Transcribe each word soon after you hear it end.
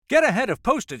Get ahead of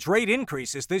postage rate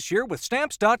increases this year with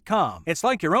Stamps.com. It's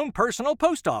like your own personal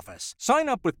post office. Sign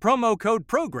up with promo code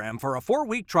PROGRAM for a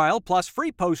 4-week trial plus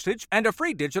free postage and a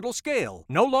free digital scale.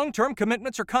 No long-term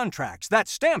commitments or contracts.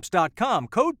 That's Stamps.com,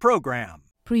 code PROGRAM.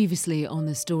 Previously on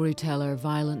the Storyteller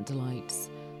Violent Delights,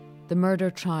 the murder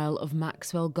trial of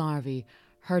Maxwell Garvey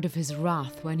heard of his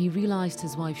wrath when he realised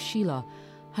his wife Sheila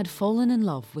had fallen in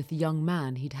love with the young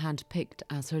man he'd handpicked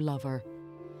as her lover.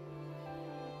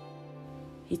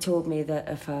 He told me that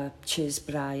if I chose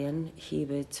Brian, he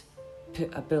would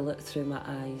put a bullet through my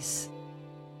eyes.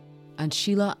 And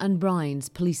Sheila and Brian's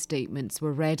police statements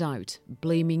were read out,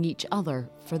 blaming each other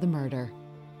for the murder.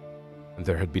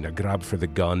 There had been a grab for the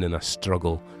gun and a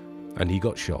struggle, and he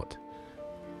got shot.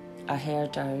 I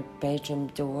heard our bedroom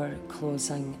door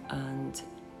closing and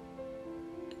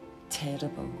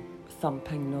terrible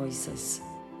thumping noises.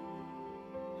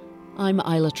 I'm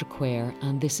Isla Traquair,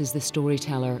 and this is the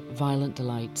Storyteller Violent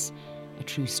Delights, a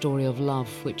true story of love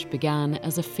which began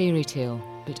as a fairy tale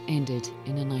but ended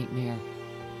in a nightmare.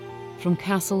 From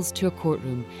castles to a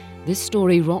courtroom, this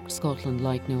story rocked Scotland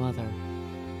like no other.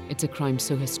 It's a crime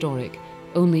so historic,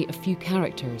 only a few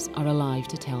characters are alive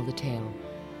to tell the tale.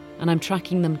 And I'm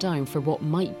tracking them down for what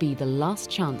might be the last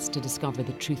chance to discover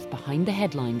the truth behind the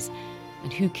headlines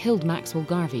and who killed Maxwell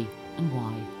Garvey and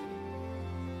why.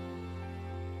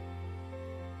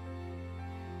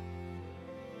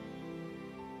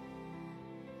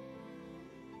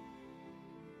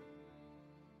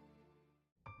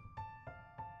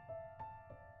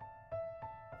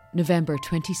 November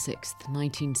 26th,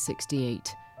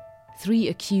 1968. 3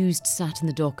 accused sat in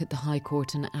the dock at the High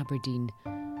Court in Aberdeen.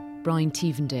 Brian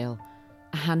Tievendale,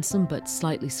 a handsome but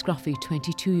slightly scruffy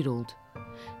 22-year-old.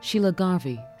 Sheila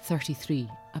Garvey, 33,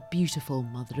 a beautiful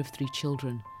mother of 3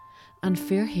 children. And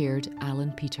fair-haired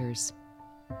Alan Peters.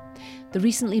 The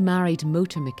recently married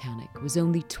motor mechanic was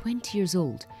only 20 years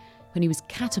old when he was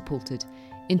catapulted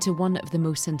into one of the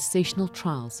most sensational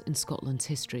trials in Scotland's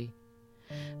history.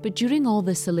 But during all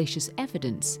this salacious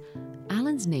evidence,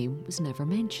 Alan's name was never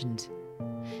mentioned.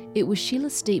 It was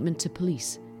Sheila's statement to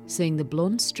police, saying the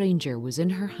blonde stranger was in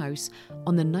her house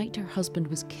on the night her husband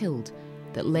was killed,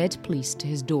 that led police to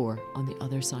his door on the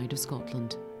other side of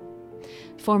Scotland.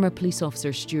 Former police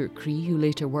officer Stuart Cree, who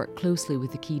later worked closely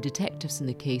with the key detectives in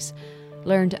the case,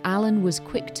 learned Alan was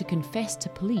quick to confess to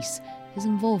police his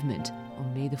involvement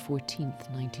on May the 14th,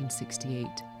 1968.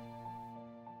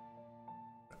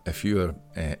 If you're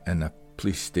in a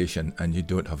police station and you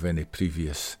don't have any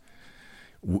previous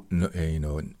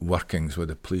workings with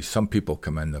the police, some people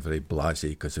come in, they're very blasé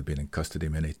because they've been in custody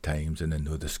many times and they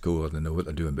know the score, they know what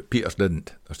they're doing. But Peters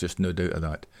didn't. There's just no doubt of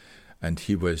that. And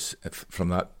he was, from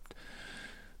that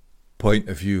point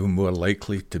of view, more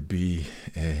likely to be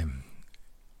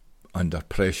under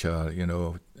pressure,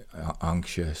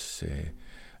 anxious,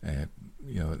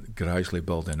 gradually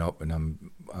building up, and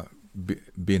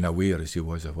being aware as he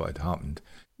was of what had happened.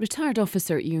 Retired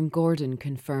officer Ian Gordon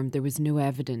confirmed there was no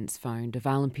evidence found of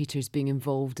Alan Peters being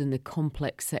involved in the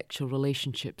complex sexual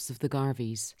relationships of the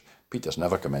Garveys. Peters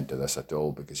never come into this at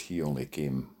all because he only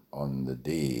came on the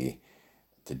day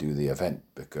to do the event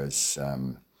because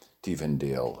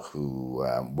Tievendale, who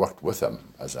worked with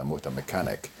him as a motor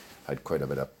mechanic, had quite a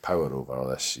bit of power over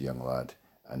this young lad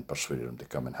and persuaded him to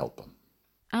come and help him.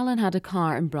 Alan had a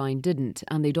car and Brian didn't,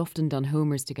 and they'd often done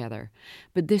homers together.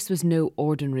 But this was no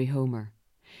ordinary homer.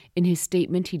 In his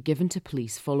statement he'd given to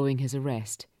police following his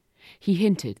arrest, he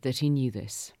hinted that he knew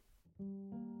this.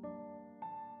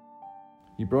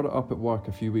 He brought it up at work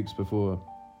a few weeks before.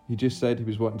 He just said he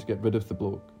was wanting to get rid of the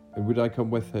bloke, and would I come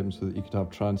with him so that he could have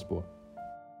transport.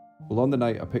 Well, on the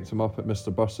night I picked him up at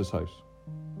Mr. Burst's house.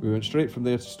 We went straight from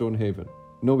there to Stonehaven.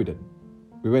 No, we didn't.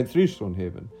 We went through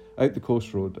Stonehaven, out the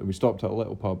coast road, and we stopped at a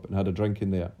little pub and had a drink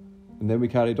in there. And then we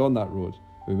carried on that road,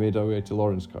 and we made our way to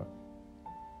Laurencekirk.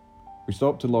 We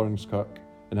stopped in Laurencekirk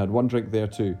and had one drink there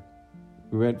too.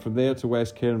 We went from there to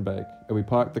West Cairnbeg, and we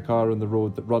parked the car on the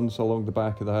road that runs along the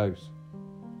back of the house.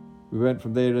 We went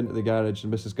from there into the garage,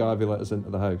 and Mrs. Garvey let us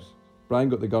into the house. Brian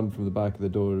got the gun from the back of the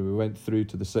door, and we went through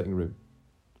to the sitting room.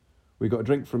 We got a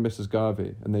drink from Mrs.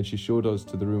 Garvey, and then she showed us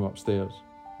to the room upstairs.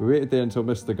 We waited there until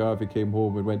Mr. Garvey came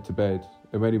home and went to bed,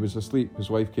 and when he was asleep, his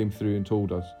wife came through and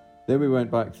told us. Then we went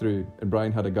back through, and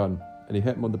Brian had a gun, and he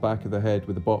hit him on the back of the head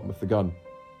with the bottom of the gun,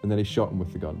 and then he shot him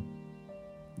with the gun.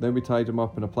 Then we tied him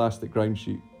up in a plastic ground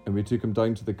sheet, and we took him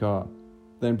down to the car.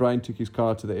 Then Brian took his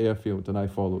car to the airfield, and I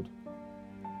followed.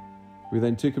 We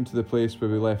then took him to the place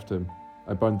where we left him.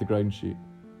 I burned the ground sheet.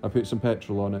 I put some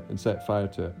petrol on it and set fire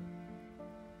to it.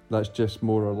 That's just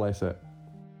more or less it.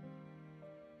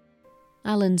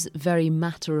 Alan's very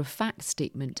matter-of-fact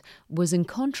statement was in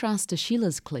contrast to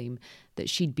Sheila's claim that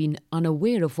she'd been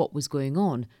unaware of what was going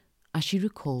on, as she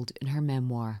recalled in her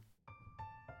memoir.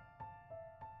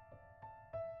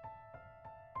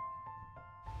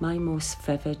 My most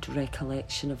vivid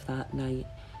recollection of that night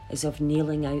is of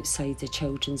kneeling outside the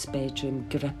children's bedroom,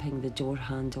 gripping the door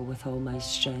handle with all my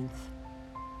strength.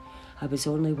 I was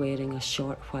only wearing a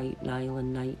short white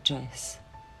nylon nightdress,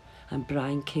 and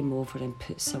Brian came over and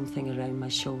put something around my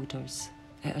shoulders.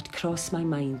 It had crossed my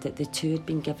mind that the two had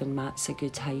been giving Max a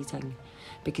good hiding,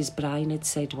 because Brian had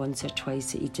said once or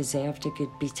twice that he deserved a good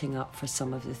beating up for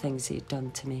some of the things he had done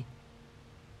to me.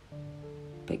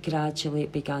 But gradually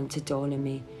it began to dawn on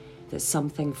me that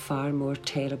something far more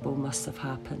terrible must have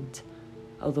happened,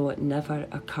 although it never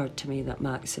occurred to me that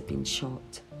Max had been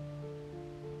shot.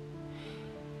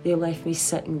 They left me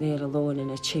sitting there alone in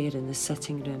a chair in the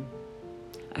sitting room.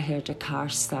 I heard a car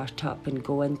start up and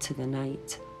go into the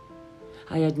night.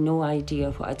 I had no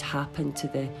idea what had happened to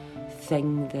the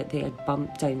thing that they had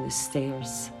bumped down the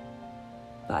stairs.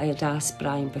 But I had asked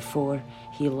Brian before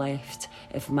he left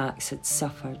if Max had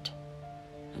suffered,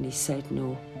 and he said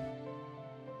no.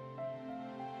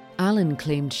 Alan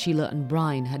claimed Sheila and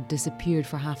Brian had disappeared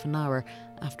for half an hour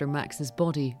after Max's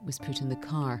body was put in the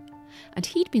car, and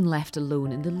he'd been left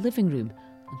alone in the living room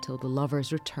until the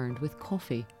lovers returned with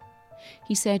coffee.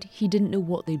 He said he didn't know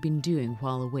what they'd been doing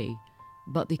while away,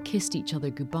 but they kissed each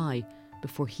other goodbye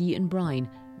before he and Brian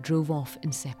drove off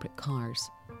in separate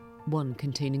cars, one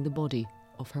containing the body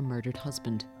of her murdered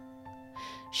husband.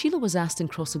 Sheila was asked in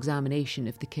cross-examination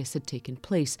if the kiss had taken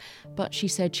place, but she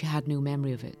said she had no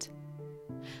memory of it.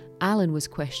 Alan was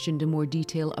questioned in more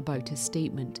detail about his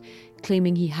statement,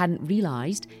 claiming he hadn't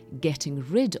realised getting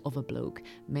rid of a bloke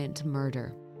meant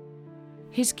murder.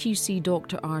 His QC,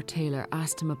 Dr. R. Taylor,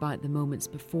 asked him about the moments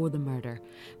before the murder,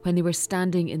 when they were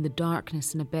standing in the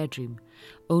darkness in a bedroom,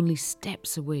 only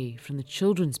steps away from the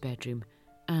children's bedroom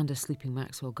and a sleeping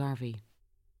Maxwell Garvey.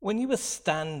 When you were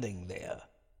standing there,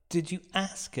 did you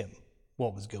ask him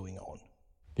what was going on?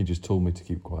 He just told me to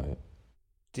keep quiet.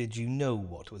 Did you know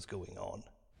what was going on?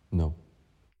 No.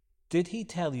 Did he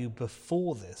tell you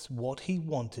before this what he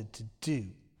wanted to do?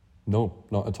 No,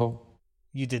 not at all.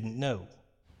 You didn't know?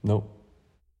 No.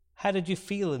 How did you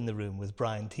feel in the room with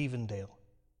Brian Tivendale?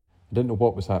 I didn't know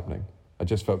what was happening. I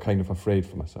just felt kind of afraid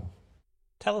for myself.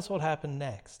 Tell us what happened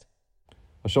next.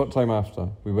 A short time after,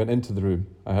 we went into the room.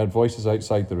 I heard voices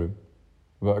outside the room.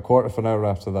 About a quarter of an hour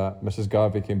after that, Mrs.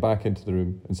 Garvey came back into the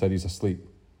room and said he's asleep.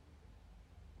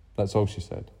 That's all she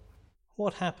said.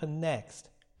 What happened next?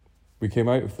 We came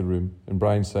out of the room and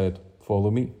Brian said,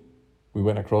 "Follow me." We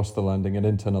went across the landing and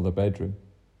into another bedroom.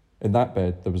 In that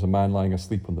bed, there was a man lying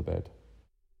asleep on the bed.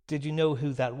 Did you know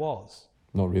who that was?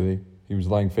 Not really. He was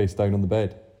lying face down on the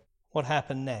bed. What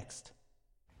happened next?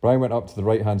 Brian went up to the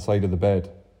right-hand side of the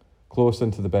bed, close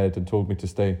into the bed, and told me to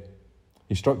stay.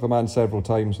 He struck the man several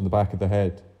times on the back of the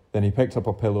head. Then he picked up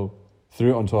a pillow,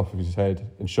 threw it on top of his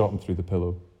head, and shot him through the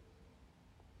pillow.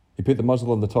 He put the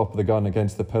muzzle on the top of the gun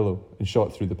against the pillow and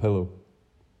shot through the pillow.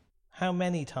 How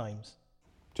many times?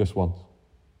 Just once.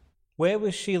 Where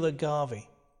was Sheila Garvey?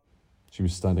 She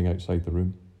was standing outside the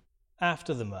room.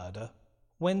 After the murder,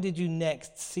 when did you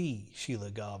next see Sheila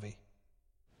Garvey?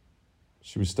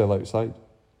 She was still outside.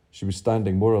 She was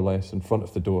standing more or less in front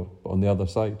of the door, but on the other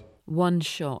side. One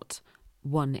shot,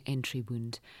 one entry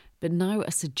wound, but now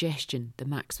a suggestion that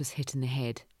Max was hit in the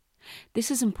head.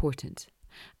 This is important,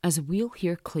 as we'll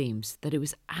hear claims that it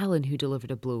was Alan who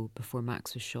delivered a blow before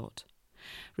Max was shot.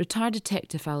 Retired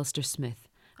Detective Alistair Smith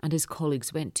and his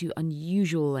colleagues went to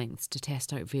unusual lengths to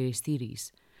test out various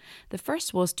theories. The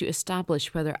first was to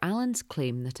establish whether Alan's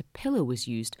claim that a pillow was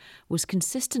used was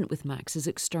consistent with Max's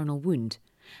external wound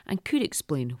and could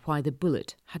explain why the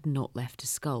bullet had not left his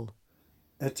skull.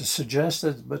 It is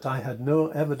suggested, but I had no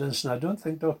evidence, and I don't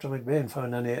think Dr. McBain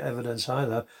found any evidence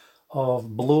either,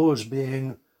 of blows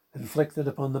being inflicted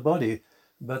upon the body.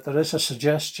 But there is a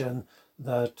suggestion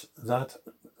that that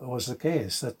was the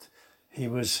case, that he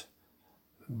was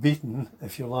beaten,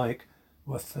 if you like,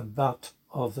 with the butt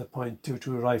of the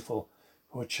 .22 rifle,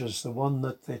 which is the one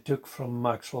that they took from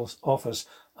Maxwell's office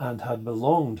and had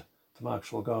belonged to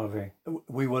Maxwell Garvey.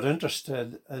 We were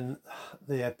interested in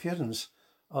the appearance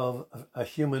of a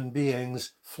human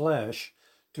being's flesh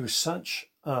to such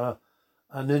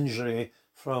an injury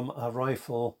from a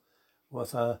rifle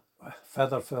with a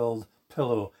feather-filled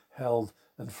pillow held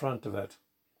in front of it.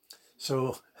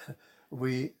 So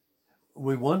we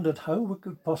wondered how we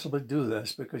could possibly do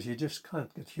this, because you just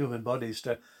can't get human bodies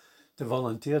to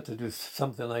volunteer to do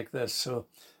something like this. So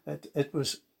it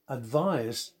was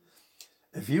advised,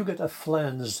 if you get a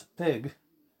flensed pig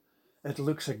it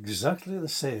looks exactly the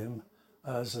same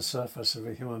as the surface of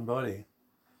a human body.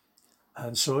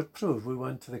 And so it proved. We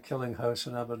went to the killing house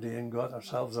in Aberdeen, got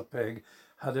ourselves a pig,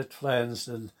 had it cleansed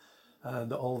and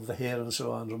all of the hair and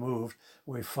so on removed.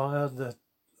 We fired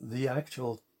the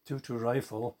actual .22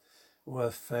 rifle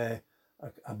with a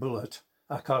bullet,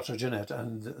 a cartridge in it,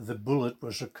 and the bullet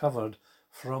was recovered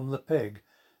from the pig.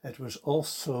 It was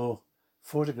also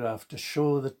photographed to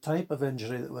show the type of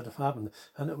injury that would have happened,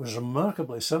 and it was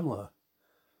remarkably similar.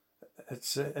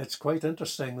 It's quite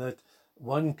interesting that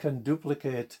one can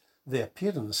duplicate the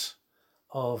appearance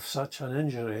of such an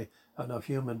injury on a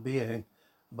human being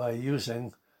by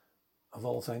using, of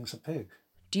all things, a pig.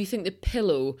 Do you think the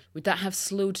pillow, would that have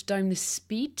slowed down the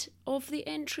speed of the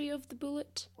entry of the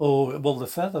bullet? Oh, well, the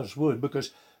feathers would,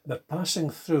 because they're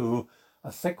passing through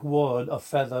a thick wad of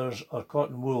feathers or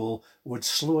cotton wool would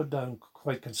slow it down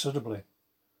quite considerably.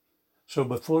 So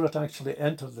before it actually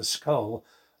entered the skull,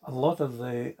 a lot of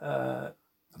the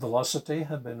velocity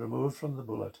had been removed from the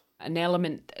bullet. An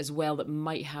element as well that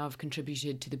might have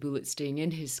contributed to the bullet staying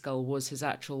in his skull was his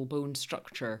actual bone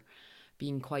structure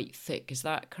being quite thick. Is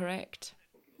that correct?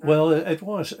 Well, it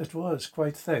was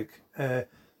quite thick. The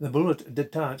bullet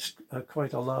detached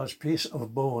quite a large piece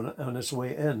of bone on its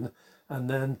way in, and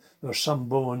then there's some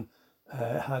bone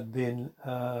had been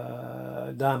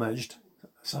damaged,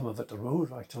 some of it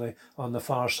removed actually, on the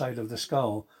far side of the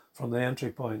skull from the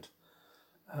entry point.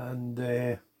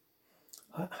 And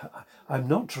I'm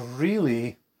not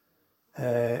really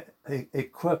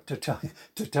equipped to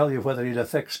tell you whether he had a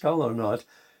thick skull or not,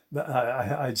 but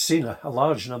I'd seen a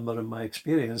large number in my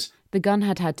experience. The gun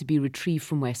had to be retrieved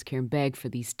from West Cairnbeg for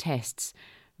these tests.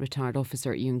 Retired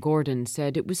officer Ian Gordon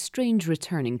said it was strange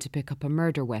returning to pick up a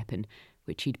murder weapon,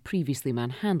 which he'd previously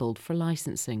manhandled for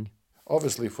licensing.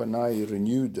 Obviously, when I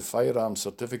renewed the firearm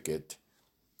certificate,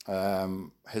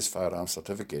 his firearm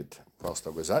certificate, whilst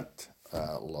I was at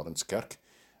Lawrence Kirk,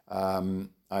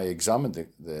 I examined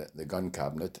the gun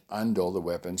cabinet and all the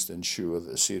weapons to ensure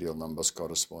that the serial numbers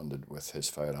corresponded with his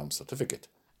firearm certificate.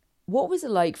 What was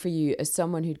it like for you as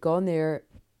someone who'd gone there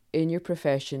in your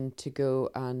profession to go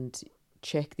and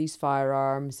check these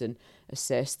firearms and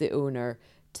assess the owner,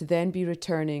 to then be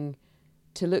returning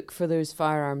to look for those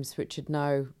firearms which had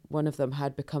now, one of them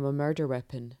had become a murder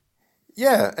weapon?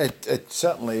 Yeah, it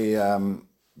certainly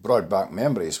brought back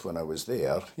memories when I was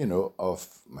there, of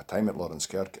my time at Lawrence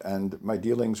Kirk and my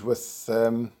dealings with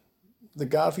the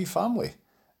Garvey family.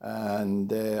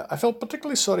 And I felt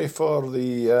particularly sorry for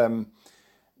the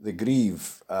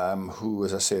Grieve, who,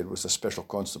 as I said, was a special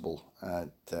constable.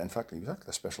 In fact, he was actually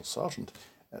a special sergeant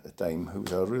at the time, who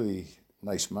was a really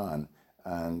nice man.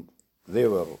 And they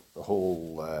were, the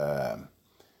whole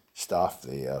staff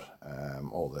there,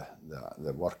 all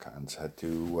the work hands had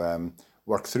to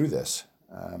work through this.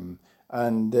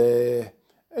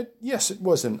 Yes, it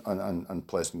was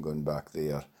unpleasant going back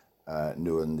there,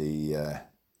 knowing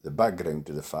the background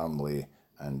to the family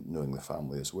and knowing the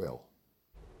family as well.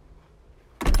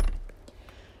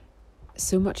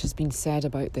 So much has been said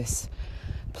about this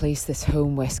place, this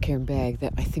home, West Cairnbeg,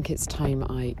 that I think it's time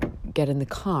I get in the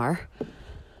car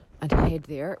and head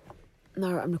there.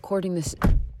 Now, I'm recording this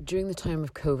during the time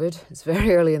of COVID. It's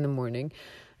very early in the morning,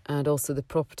 and also the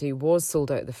property was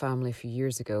sold out to the family a few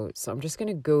years ago. So I'm just going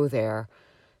to go there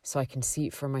so I can see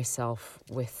it for myself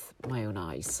with my own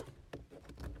eyes.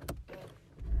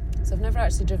 So I've never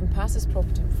actually driven past this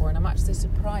property before, and I'm actually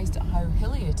surprised at how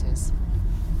hilly it is.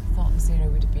 I thought this area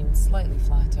would have been slightly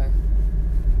flatter.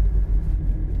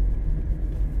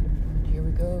 And here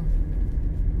we go.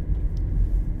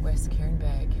 West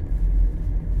Cairnbeg,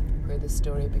 where the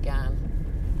story began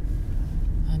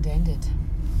and ended.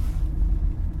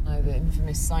 Now, the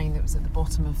infamous sign that was at the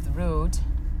bottom of the road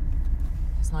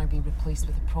has now been replaced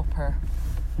with a proper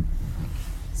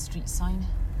street sign.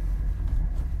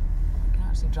 I can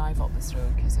actually drive up this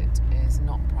road because it is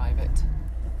not private.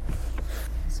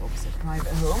 It's obviously a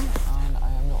private home, and I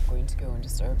am not going to go and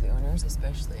disturb the owners,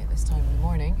 especially at this time in the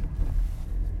morning.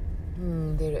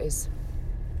 There it is.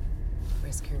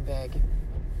 West Cairnbeg.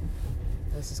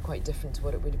 This is quite different to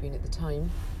what it would have been at the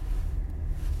time.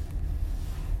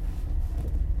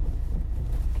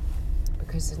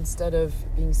 Because instead of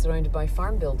being surrounded by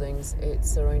farm buildings,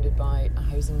 it's surrounded by a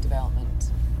housing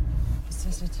development. A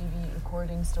CCTV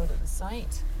recording stored at the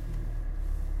site.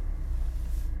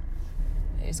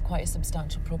 It is quite a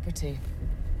substantial property.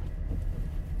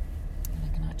 And I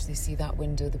can actually see that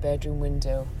window, the bedroom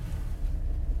window.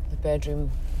 The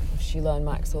bedroom of Sheila and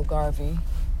Maxwell Garvey,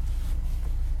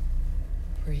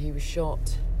 where he was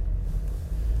shot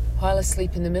while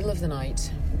asleep in the middle of the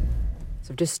night. So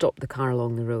So I've just stopped the car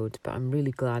along the road, but I'm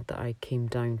really glad that I came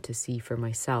down to see for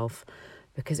myself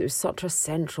because it was such a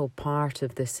central part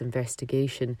of this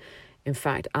investigation. In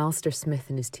fact, Alistair Smith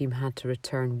and his team had to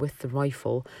return with the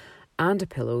rifle and a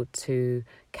pillow to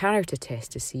carry out a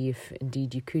test to see if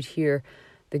indeed you could hear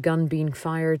the gun being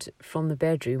fired from the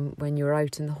bedroom when you were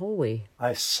out in the hallway.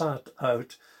 I sat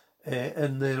out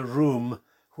in the room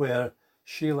where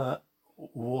Sheila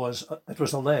was, it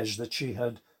was alleged that she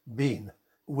had been.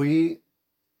 We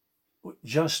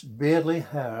just barely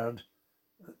heard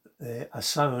a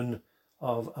sound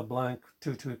of a blank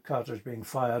 .22 cartridge being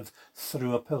fired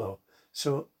through a pillow.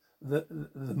 So the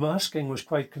masking was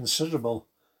quite considerable.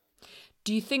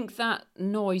 Do you think that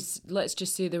noise, let's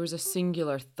just say there was a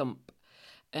singular thump,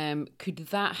 could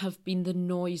that have been the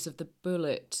noise of the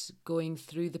bullet going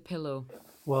through the pillow?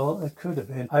 Well, it could have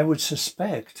been. I would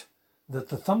suspect that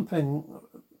the thumping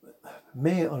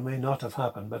may or may not have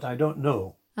happened, but I don't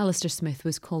know. Alistair Smith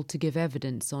was called to give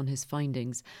evidence on his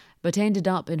findings, but ended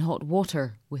up in hot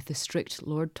water with the strict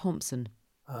Lord Thompson.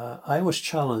 I was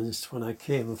challenged when I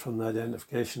came from the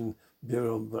Identification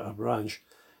Bureau branch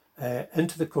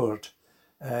into the court.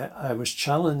 I was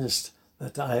challenged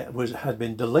that I had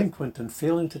been delinquent and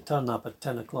failing to turn up at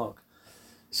 10 o'clock.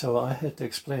 So I had to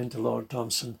explain to Lord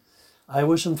Thompson. I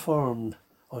was informed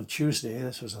on Tuesday,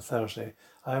 this was a Thursday,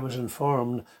 I was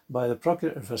informed by the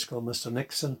Procurator Fiscal, Mr.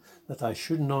 Nixon, that I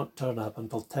should not turn up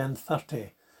until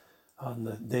 10:30 on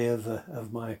the day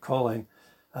of my calling.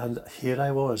 And here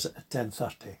I was at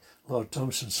 10:30. Lord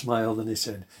Thompson smiled and he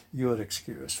said, "You are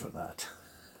excused for that."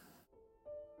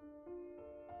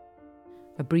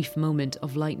 A brief moment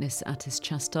of lightness at his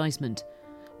chastisement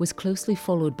was closely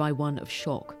followed by one of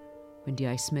shock when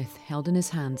D.I. Smith held in his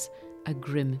hands a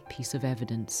grim piece of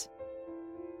evidence.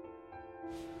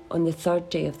 On the third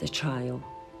day of the trial,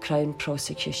 Crown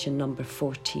Prosecution number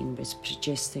 14 was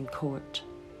produced in court.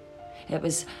 It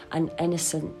was an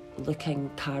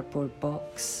innocent-looking cardboard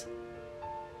box,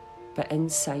 but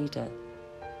inside it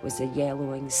was the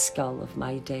yellowing skull of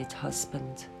my dead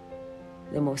husband,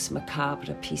 the most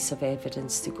macabre piece of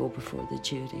evidence to go before the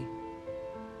jury.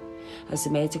 As the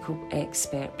medical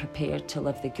expert prepared to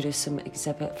lift the gruesome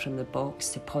exhibit from the box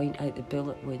to point out the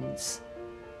bullet wounds,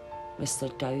 Mr.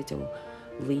 Dowdall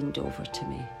leaned over to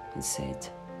me and said,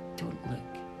 "Don't look."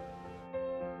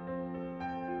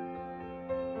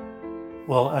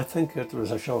 Well, I think it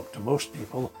was a shock to most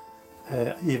people,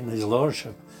 even his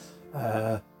lordship.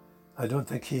 I don't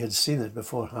think he had seen it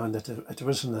beforehand. It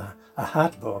was in a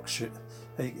hat box.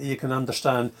 You can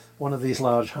understand one of these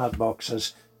large hat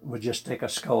boxes would just take a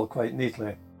skull quite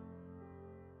neatly.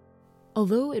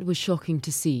 Although it was shocking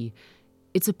to see,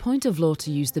 it's a point of law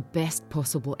to use the best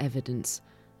possible evidence,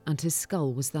 and his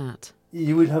skull was that.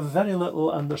 You would have very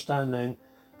little understanding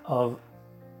of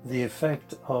the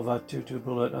effect of a .22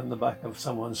 bullet on the back of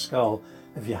someone's skull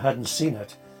if you hadn't seen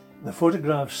it. The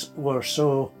photographs were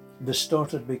so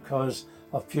distorted because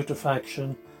of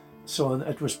putrefaction, so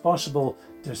it was possible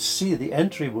to see the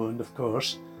entry wound, of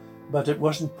course, but it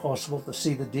wasn't possible to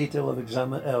see the detail of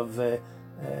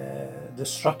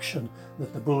destruction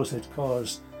that the bullet had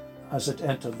caused as it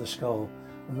entered the skull.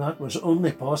 And that was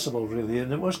only possible, really,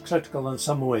 and it was critical in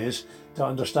some ways to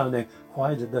understanding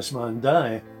why did this man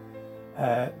die,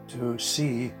 to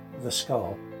see the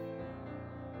skull.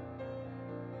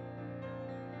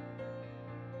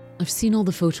 I've seen all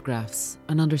the photographs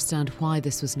and understand why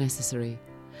this was necessary.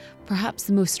 Perhaps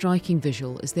the most striking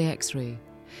visual is the X-ray.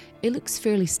 It looks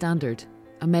fairly standard,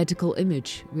 a medical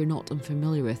image we're not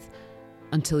unfamiliar with,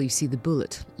 until you see the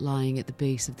bullet lying at the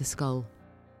base of the skull.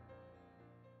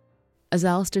 As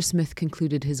Alistair Smith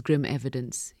concluded his grim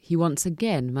evidence, he once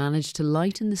again managed to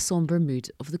lighten the sombre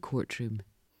mood of the courtroom.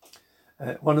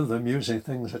 One of the amusing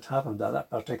things that happened at that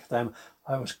particular time,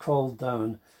 I was called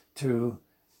down to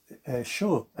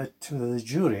show it to the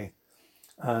jury,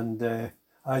 and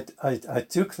I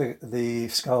took the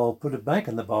skull, put it back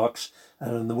in the box,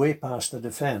 and on the way past the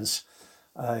defence,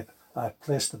 I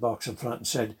placed the box in front and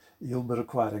said, "You'll be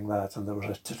requiring that," and there was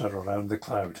a titter around the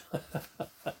crowd.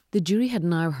 The jury had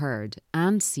now heard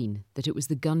and seen that it was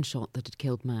the gunshot that had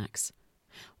killed Max.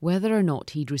 Whether or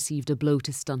not he'd received a blow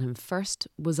to stun him first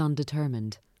was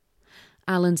undetermined.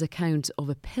 Alan's account of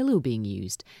a pillow being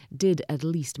used did at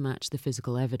least match the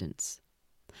physical evidence.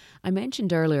 I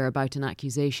mentioned earlier about an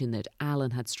accusation that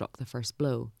Alan had struck the first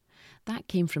blow. That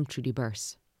came from Trudy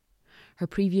Burse. Her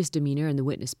previous demeanour in the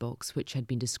witness box, which had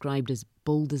been described as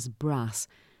bold as brass,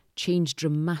 changed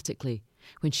dramatically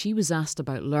when she was asked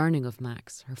about learning of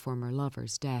Max, her former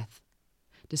lover's, death.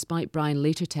 Despite Brian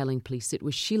later telling police it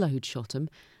was Sheila who'd shot him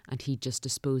and he'd just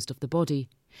disposed of the body,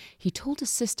 he told his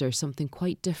sister something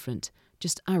quite different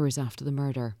just hours after the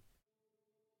murder.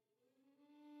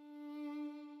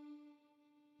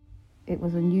 It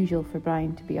was unusual for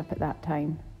Brian to be up at that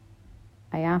time.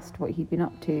 I asked what he'd been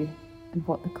up to and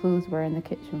what the clothes were in the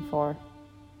kitchen for.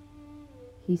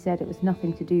 He said it was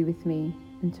nothing to do with me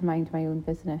and to mind my own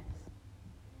business.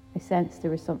 I sensed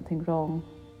there was something wrong,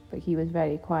 but he was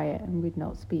very quiet and would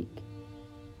not speak.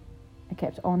 I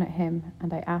kept on at him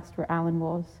and I asked where Alan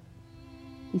was.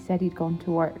 He said he'd gone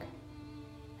to work.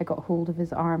 I got hold of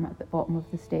his arm at the bottom of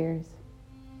the stairs.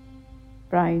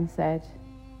 Brian said,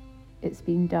 "It's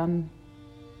been done.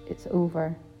 It's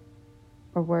over,"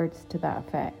 or words to that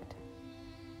effect.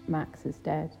 Max is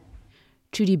dead.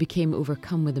 Trudy became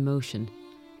overcome with emotion,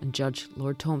 and Judge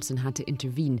Lord Thompson had to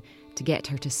intervene to get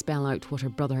her to spell out what her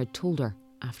brother had told her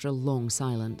after a long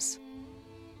silence.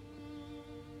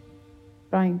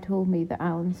 Brian told me that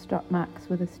Alan struck Max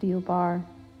with a steel bar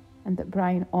and that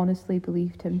Brian honestly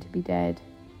believed him to be dead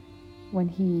when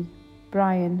he,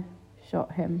 Brian,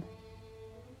 shot him.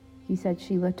 He said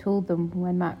Sheila told them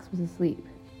when Max was asleep.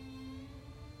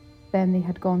 Then they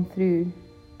had gone through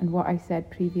and what I said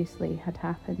previously had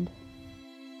happened.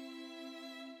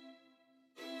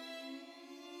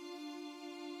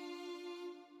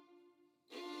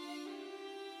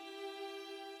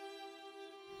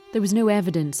 There was no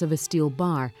evidence of a steel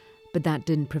bar, but that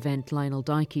didn't prevent Lionel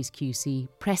Dykey's QC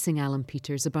pressing Alan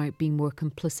Peters about being more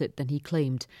complicit than he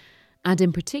claimed, and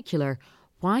in particular,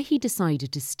 why he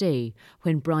decided to stay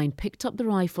when Brian picked up the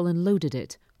rifle and loaded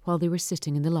it while they were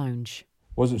sitting in the lounge.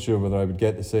 Wasn't sure whether I would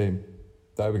get the same,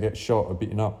 that I would get shot or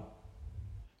beaten up.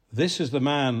 This is the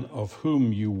man of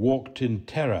whom you walked in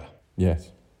terror.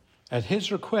 Yes. At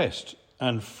his request,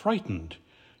 and frightened,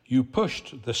 you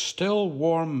pushed the still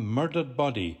warm murdered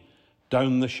body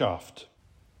down the shaft.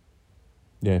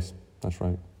 Yes, that's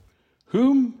right.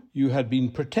 Whom you had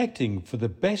been protecting for the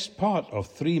best part of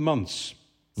 3 months.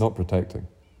 Not protecting.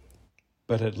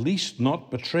 But at least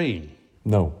not betraying.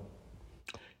 No.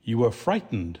 You were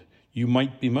frightened you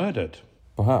might be murdered.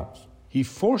 Perhaps. He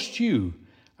forced you,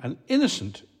 an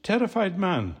innocent, terrified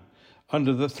man,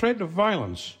 under the threat of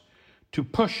violence, to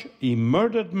push a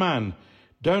murdered man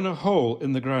down a hole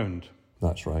in the ground.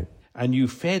 That's right. And you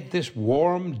fed this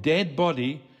warm, dead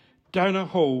body down a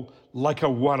hole like a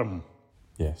worm.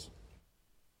 Yes.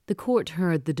 The court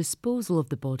heard the disposal of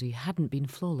the body hadn't been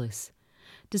flawless.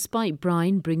 Despite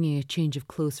Brian bringing a change of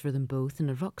clothes for them both in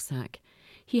a rucksack,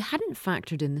 he hadn't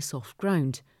factored in the soft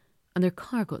ground, and their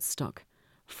car got stuck,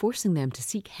 forcing them to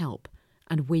seek help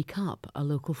and wake up a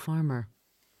local farmer.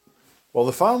 Well,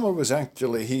 the farmer was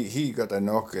actually, he got a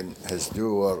knock on his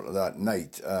door that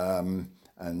night,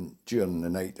 and during the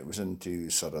night, it was into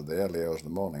sort of the early hours of the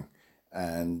morning,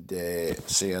 and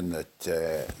saying that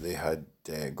they had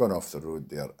gone off the road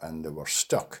there and they were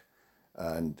stuck,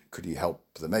 and could he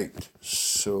help them out?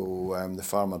 So the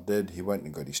farmer did. He went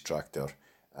and got his tractor,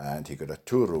 and he got a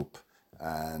tow rope,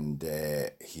 and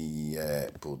he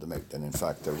pulled them out. And in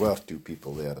fact, there were 2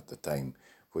 people there at the time,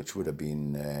 which would have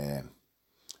been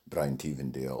Brian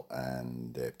Tivendale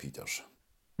and Peters.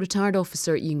 Retired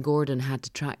officer Ian Gordon had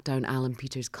to track down Alan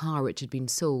Peters' car, which had been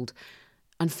sold,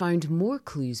 and found more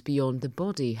clues beyond the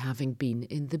body having been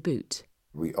in the boot.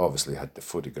 We obviously had to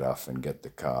photograph and get the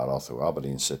car all through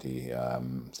Aberdeen City,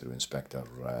 through Inspector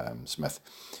Smith,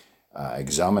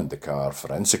 examined the car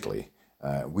forensically.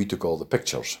 We took all the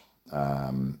pictures,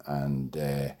 and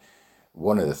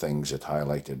one of the things it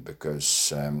highlighted,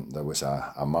 because there was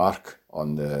a mark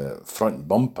on the front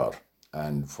bumper,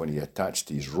 and when he attached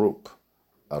his rope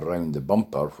around the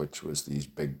bumper, which was these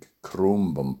big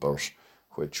chrome bumpers,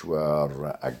 which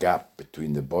were a gap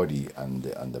between the body and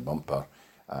the bumper,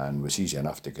 and was easy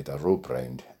enough to get a rope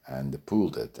round, and they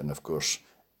pulled it, and of course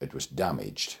it was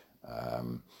damaged.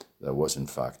 There was in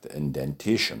fact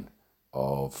indentation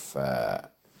of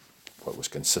what was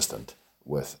consistent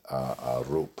with a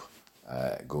rope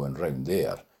going round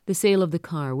there. The sale of the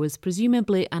car was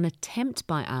presumably an attempt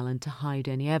by Alan to hide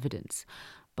any evidence,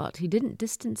 but he didn't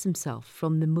distance himself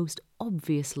from the most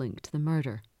obvious link to the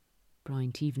murder,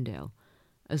 Brian Tivendale,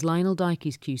 as Lionel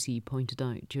Dykey's QC pointed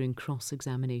out during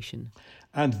cross-examination.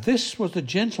 And this was the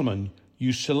gentleman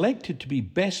you selected to be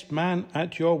best man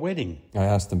at your wedding. I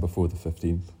asked him before the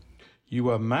 15th. You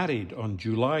were married on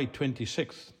July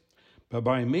 26th, but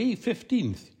by May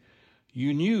 15th,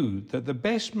 you knew that the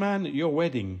best man at your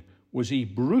wedding was a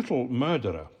brutal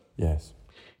murderer. Yes.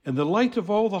 In the light of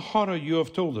all the horror you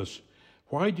have told us,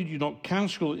 why did you not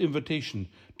cancel the invitation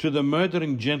to the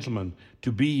murdering gentleman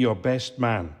to be your best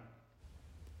man?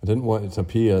 I didn't want it to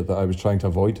appear that I was trying to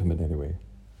avoid him in any way.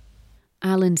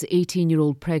 Alan's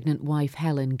 18-year-old pregnant wife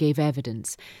Helen gave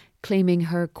evidence, claiming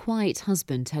her quiet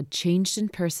husband had changed in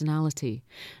personality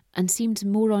and seemed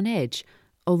more on edge,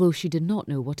 although she did not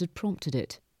know what had prompted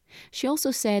it. She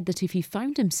also said that if he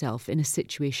found himself in a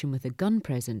situation with a gun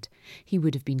present, he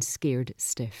would have been scared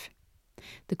stiff.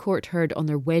 The court heard on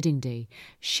their wedding day,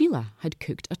 Sheila had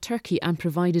cooked a turkey and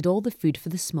provided all the food for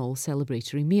the small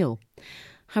celebratory meal.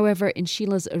 However, in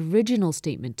Sheila's original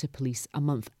statement to police a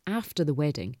month after the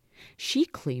wedding, she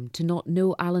claimed to not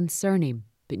know Alan's surname,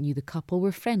 but knew the couple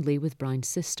were friendly with Brian's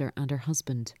sister and her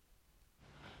husband.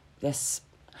 This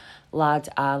lad,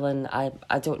 Alan,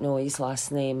 I don't know his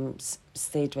last name,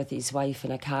 stayed with his wife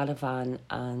in a caravan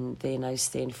and they now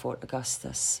stay in Fort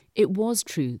Augustus. It was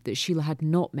true that Sheila had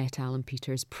not met Alan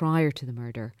Peters prior to the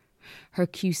murder. Her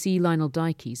QC Lionel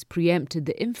Dykes preempted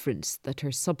the inference that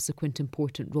her subsequent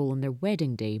important role on their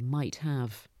wedding day might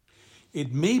have.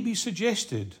 It may be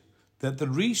suggested that the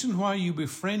reason why you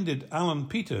befriended Alan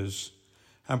Peters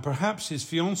and perhaps his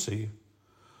fiancée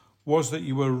was that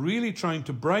you were really trying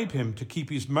to bribe him to keep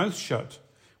his mouth shut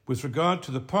with regard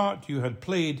to the part you had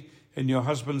played in your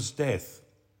husband's death.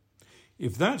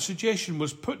 If that suggestion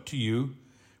was put to you,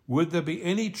 would there be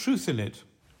any truth in it?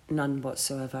 None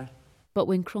whatsoever. But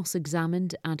when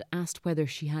cross-examined and asked whether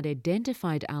she had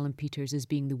identified Alan Peters as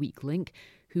being the weak link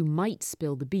who might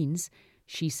spill the beans,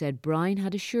 she said Brian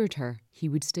had assured her he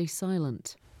would stay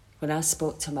silent. When I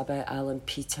spoke to him about Alan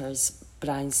Peters,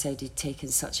 Brian said he'd taken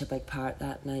such a big part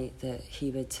that night that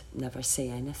he would never say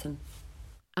anything.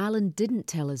 Alan didn't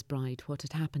tell his bride what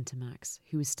had happened to Max,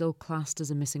 who was still classed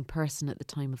as a missing person at the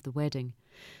time of the wedding.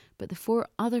 But the 4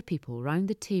 other people round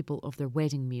the table of their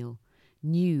wedding meal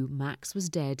knew Max was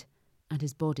dead and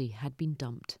his body had been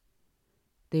dumped.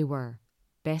 They were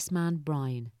best man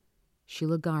Brian,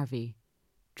 Sheila Garvey,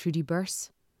 Trudy Burse,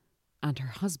 and her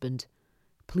husband,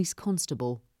 Police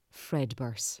Constable Fred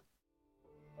Burse.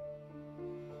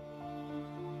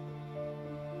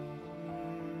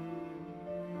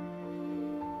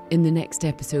 In the next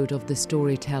episode of The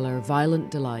Storyteller Violent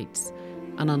Delights,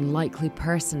 an unlikely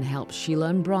person helps Sheila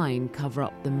and Brian cover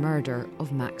up the murder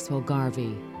of Maxwell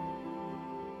Garvey.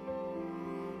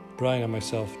 Brian and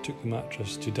myself took the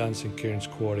mattress to Dancing Cairns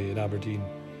Quarry in Aberdeen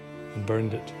and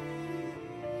burned it.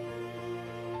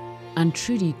 And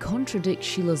Trudy contradicts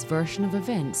Sheila's version of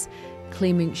events,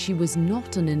 claiming she was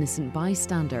not an innocent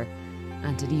bystander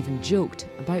and had even joked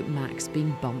about Max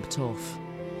being bumped off.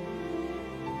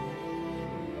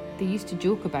 They used to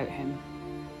joke about him.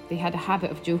 They had a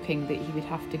habit of joking that he would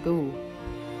have to go.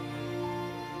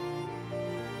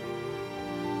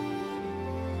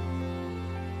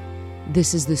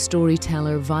 This is The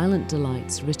Storyteller Violent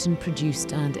Delights, written,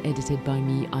 produced and edited by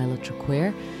me, Isla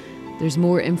Traquair. There's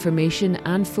more information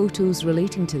and photos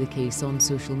relating to the case on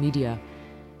social media.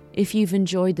 If you've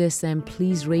enjoyed this, then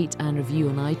please rate and review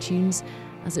on iTunes,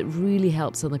 as it really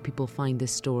helps other people find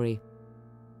this story.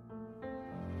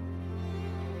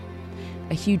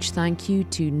 A huge thank you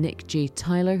to Nick J.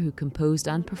 Tyler, who composed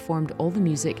and performed all the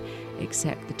music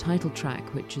except the title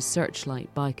track, which is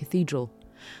Searchlight by Cathedral.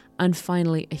 And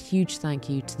finally, a huge thank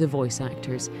you to the voice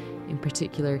actors, in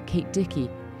particular Kate Dickey,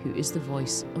 who is the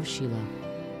voice of Sheila.